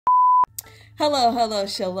Hello,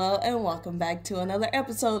 Shalom, and welcome back to another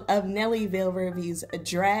episode of Nellyville Reviews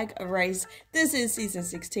Drag Race. This is season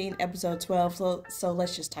 16, episode 12, so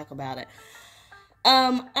let's just talk about it.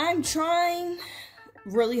 I'm trying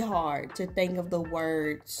really hard to think of the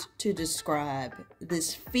words to describe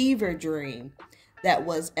this fever dream that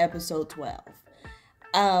was episode 12.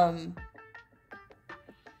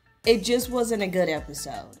 It just wasn't a good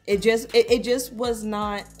episode. It just was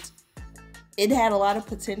not. It had a lot of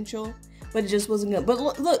potential, but it just wasn't good. But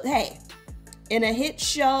look, hey, in a hit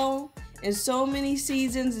show, in so many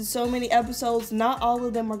seasons, and so many episodes, not all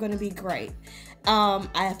of them are going to be great.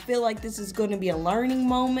 I feel like this is going to be a learning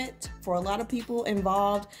moment for a lot of people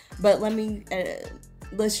involved. But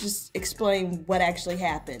let's just explain what actually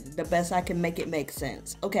happened, the best I can make it make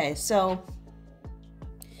sense. Okay, so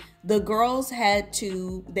the girls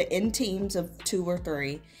in teams of 2 or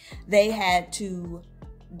 3, they had to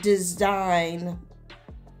design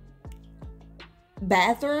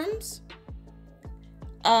bathrooms.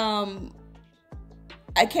 I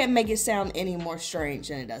can't make it sound any more strange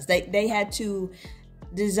than it does. They had to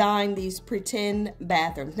design these pretend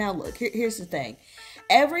bathrooms. Now look, here's the thing.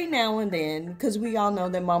 Every now and then, because we all know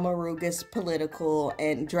that Mama Ru gets political,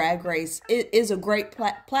 and Drag Race is a great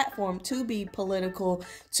platform to be political,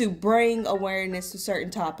 to bring awareness to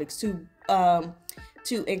certain topics, to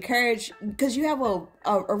encourage, because you have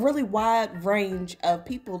a really wide range of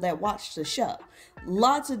people that watch the show.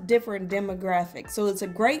 Lots of different demographics. So it's a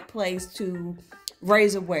great place to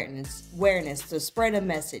raise awareness, to spread a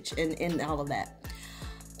message, and all of that.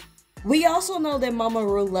 We also know that Mama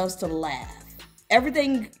Ru loves to laugh.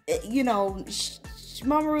 Everything,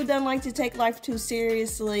 Mama Ru doesn't like to take life too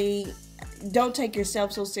seriously. Don't take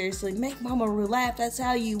yourself so seriously. Make Mama Ru laugh. That's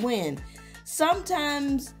how you win.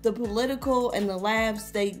 Sometimes the political and the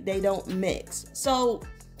laughs, they don't mix. So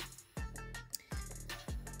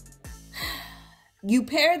you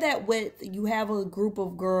pair that with, you have a group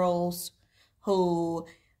of girls who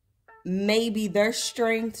maybe their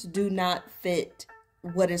strengths do not fit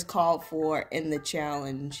what is called for in the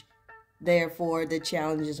challenge. Therefore, the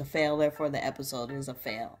challenge is a fail. Therefore, the episode is a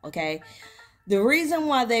fail. Okay? The reason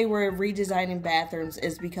why they were redesigning bathrooms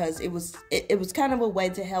is because it was kind of a way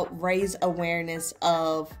to help raise awareness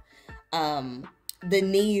of the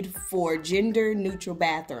need for gender-neutral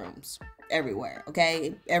bathrooms everywhere.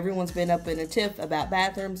 Okay? Everyone's been up in a tiff about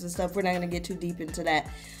bathrooms and stuff. We're not going to get too deep into that.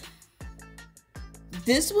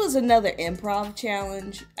 This was another improv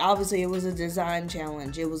challenge. Obviously, it was a design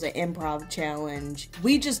challenge. It was an improv challenge.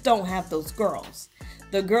 We just don't have those girls.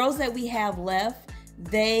 The girls that we have left,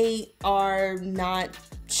 they are not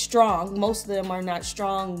strong. Most of them are not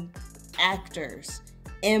strong actors,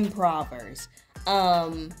 improvers.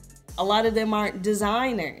 A lot of them aren't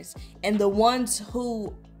designers. And the ones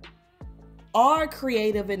who are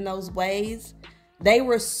creative in those ways, they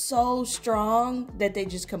were so strong that they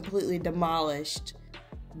just completely demolished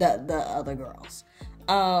the other girls.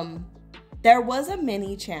 There was a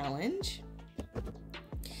mini challenge.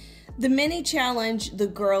 The mini challenge, the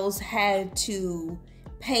girls had to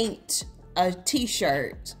paint a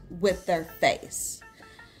t-shirt with their face.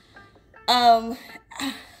 I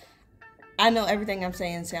know everything I'm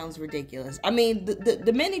saying sounds ridiculous. I mean,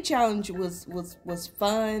 the mini challenge was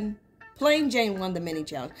fun. Plain Jane won the mini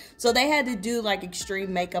challenge. So they had to do like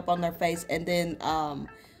extreme makeup on their face and then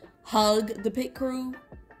hug the pit crew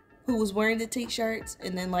who was wearing the t-shirts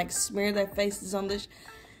and then like smear their faces on this.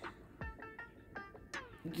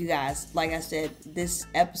 You guys, like I said, this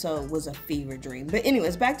episode was a fever dream. But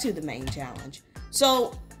anyways, back to the main challenge.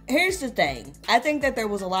 So here's the thing. I think that there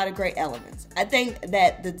was a lot of great elements. I think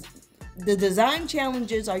that the design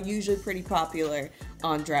challenges are usually pretty popular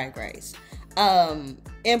on Drag Race.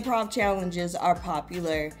 Improv challenges are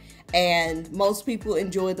popular, and most people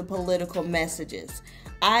enjoy the political messages.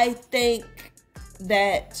 I think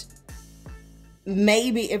that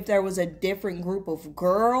maybe if there was a different group of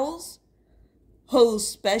girls who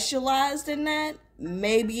specialized in that,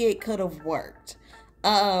 maybe it could have worked.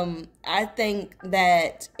 I think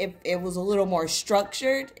that if it was a little more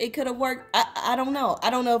structured, it could have worked. I don't know. I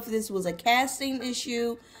don't know if this was a casting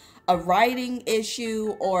issue, a writing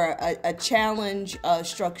issue, or a challenge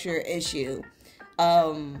structure issue.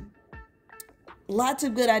 Lots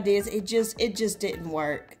of good ideas. It just didn't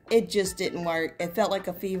work. It just didn't work. It felt like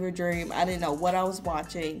a fever dream. I didn't know what I was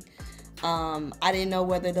watching. I didn't know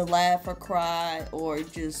whether to laugh or cry or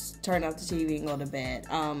just turn off the TV and go to bed.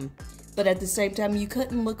 But at the same time, you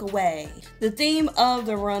couldn't look away. The theme of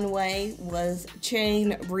the runway was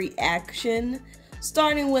chain reaction.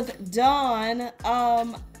 Starting with Dawn,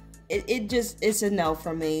 it's a no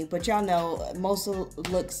for me. But y'all know, most of the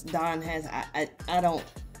looks Dawn has,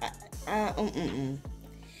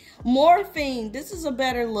 Morphine, this is a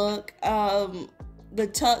better look. The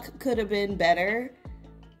tuck could have been better,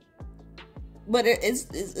 but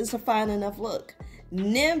it's a fine enough look.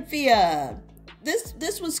 Nymphia,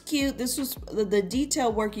 this was cute. This was the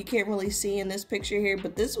detail work you can't really see in this picture here,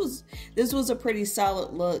 but this was a pretty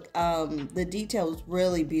solid look. The detail was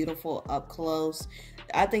really beautiful up close.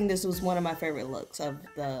 I think this was one of my favorite looks of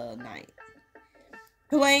the night.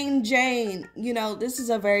 Plain Jane, you know, this is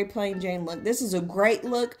a very plain Jane look. This is a great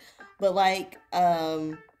look, but like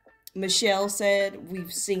Michelle said,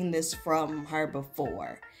 we've seen this from her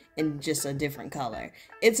before in just a different color.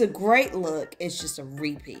 It's a great look. It's just a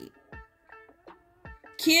repeat.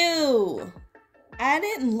 Q, I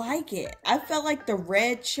didn't like it. I felt like the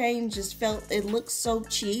red chain it looked so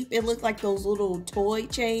cheap. It looked like those little toy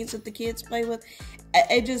chains that the kids play with.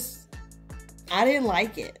 I didn't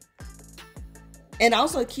like it. And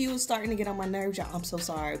also, Q is starting to get on my nerves, y'all. I'm so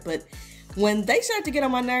sorry. But when they start to get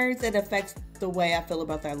on my nerves, it affects the way I feel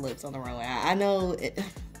about their looks on the runway. I know it,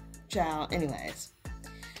 child. Anyways.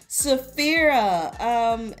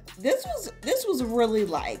 Saphira. This was really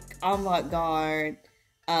like avant-garde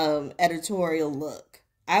editorial look.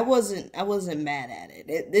 I wasn't mad at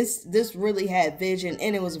it. This really had vision,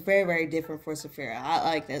 and it was very, very different for Saphira. I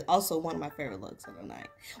like that. Also, one of my favorite looks of the night.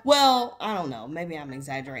 Well, I don't know. Maybe I'm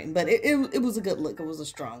exaggerating, but it was a good look. It was a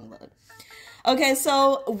strong look. Okay,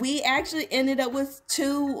 so we actually ended up with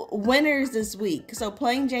 2 winners this week. So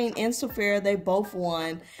Plain Jane and Saphira, they both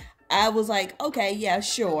won. I was like, okay, yeah,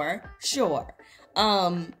 sure.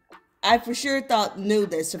 I for sure knew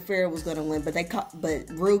that Saphira was gonna win, but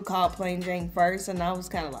Rue called Plain Jane first, and I was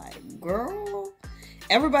kind of like, girl.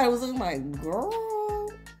 Everybody was looking like, girl.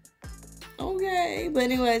 Okay, but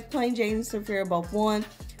anyways, Plain Jane and Saphira both won,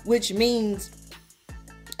 which means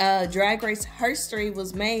Drag Race history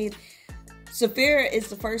was made. Saphira is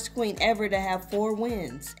the first queen ever to have 4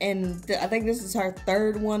 wins, and I think this is her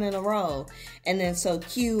 3rd one in a row. And then so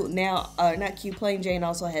Q now, not Q, Plain Jane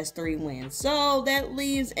also has 3 wins. So that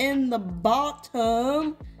leaves in the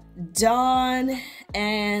bottom Dawn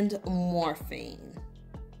and Morphine.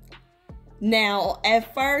 Now,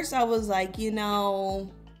 at first I was like, you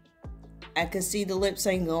know, I could see the lip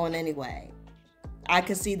sync going anyway. I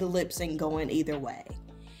could see the lip sync going either way.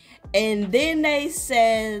 And then they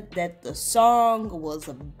said that the song was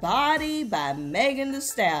Body by Megan Thee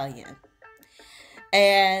Stallion.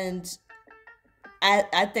 And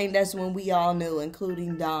I think that's when we all knew,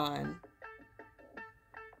 including Dawn,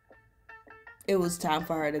 it was time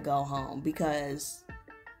for her to go home. Because,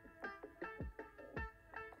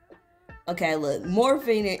 okay, look,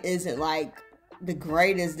 Morphine isn't like the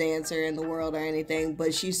greatest dancer in the world or anything,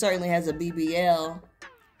 but she certainly has a BBL.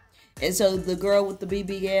 And so the girl with the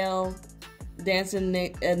BBL dancing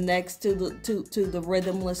next to the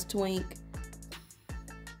rhythmless twink,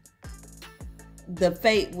 the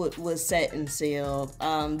fate was set and sealed.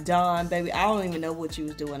 Dawn, baby, I don't even know what you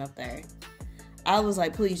was doing up there. I was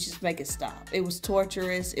like, please just make it stop. It was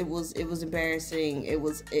torturous. It was embarrassing.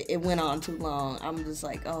 It went on too long. I'm just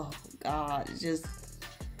like, oh God,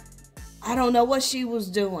 I don't know what she was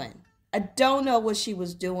doing. I don't know what she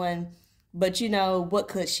was doing. But you know, what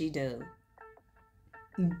could she do?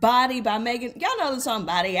 Body by Megan. Y'all know the song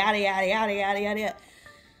Body, yada, yada, yada, yada, yada.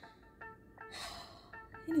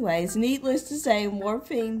 Anyways, needless to say,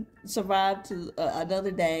 Morphine survived to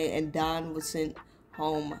another day, and Dawn was sent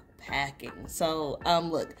home packing. So,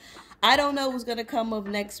 look, I don't know what's going to come of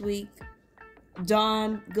next week.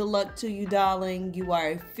 Dawn, good luck to you, darling. You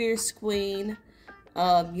are a fierce queen.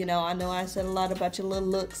 You know I said a lot about your little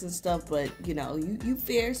looks and stuff, but you know, you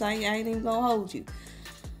fierce. I ain't even gonna hold you.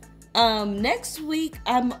 Next week,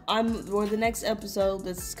 or the next episode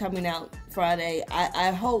that's coming out Friday,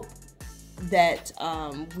 I hope that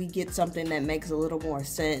we get something that makes a little more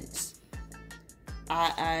sense.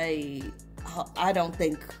 I don't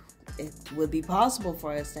think it would be possible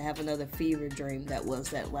for us to have another fever dream that was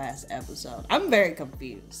that last episode. I'm very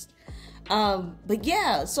confused. But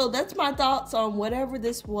yeah, so that's my thoughts on whatever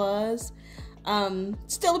this was.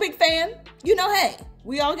 Still a big fan. You know, hey,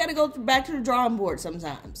 we all gotta go back to the drawing board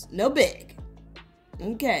sometimes. No big.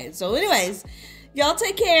 Okay, so anyways, y'all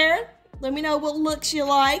take care. Let me know what looks you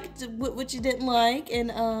liked, what you didn't like,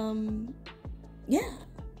 and yeah.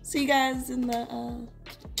 See you guys in the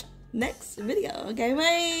next video. Okay,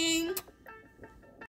 bye.